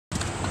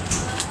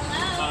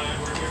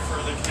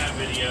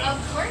you?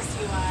 Of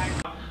course you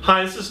are.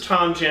 Hi, this is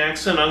Tom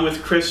Jackson. I'm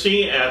with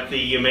Christy at the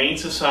Humane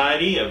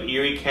Society of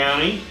Erie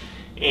County,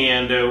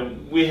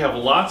 and we have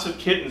lots of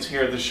kittens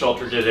here at the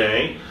shelter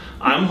today.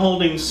 I'm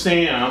holding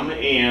Sam,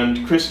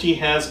 and Christy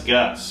has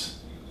Gus.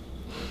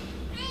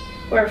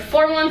 We're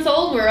 4 months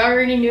old, we're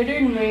already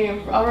neutered, and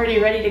we're already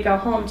ready to go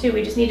home too.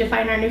 We just need to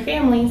find our new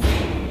families.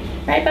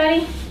 Right,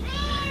 buddy?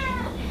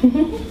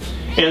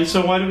 And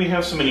so why do we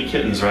have so many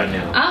kittens right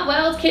now?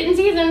 Well, it's kitten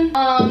season.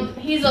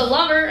 He's a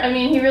lover. I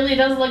mean, he really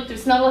does like to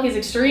snuggle. He's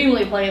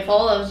extremely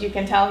playful. As you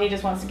can tell, he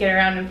just wants to get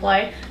around and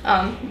play.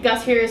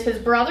 Gus here is his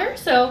brother,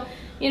 so,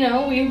 you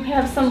know, we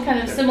have some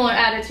kind of similar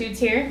attitudes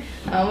here.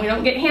 We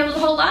don't get handled a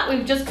whole lot.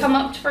 We've just come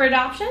up for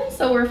adoption,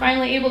 so we're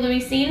finally able to be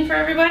seen for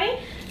everybody.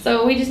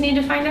 So we just need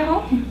to find a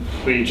home.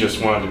 We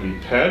just wanted to be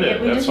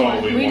petted. Yeah, That's all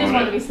we wanted. We just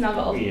want to be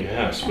snuggled.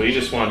 Yes, we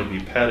just wanted to be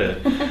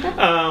petted.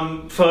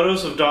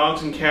 Photos of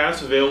dogs and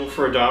cats available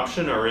for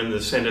adoption are in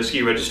the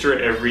Sandusky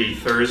Register every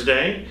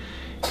Thursday.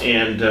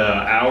 And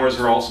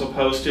hours are also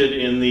posted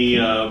in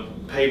the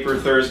paper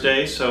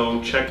Thursday,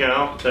 so check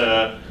out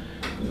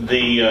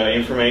the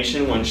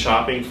information when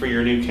shopping for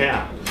your new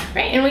cat.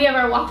 Right, and we have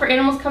our Walk for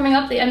Animals coming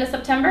up the end of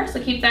September,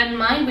 so keep that in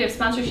mind. We have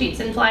sponsor sheets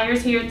and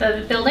flyers here at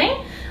the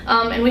building.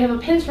 And we have a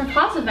Pins for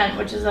Paws event,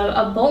 which is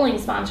a bowling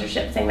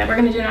sponsorship thing that we're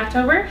going to do in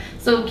October.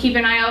 So keep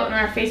an eye out on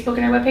our Facebook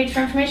and our webpage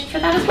for information for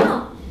that as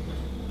well.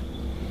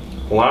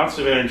 Lots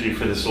of energy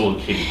for this little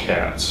kitty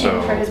cat. So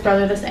and for his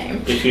brother the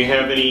same. If you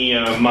have any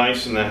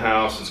mice in the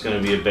house, it's going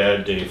to be a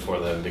bad day for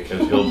them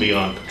because he'll be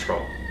on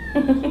patrol.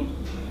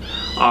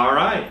 All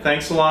right,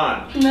 thanks a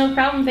lot. No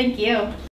problem, thank you.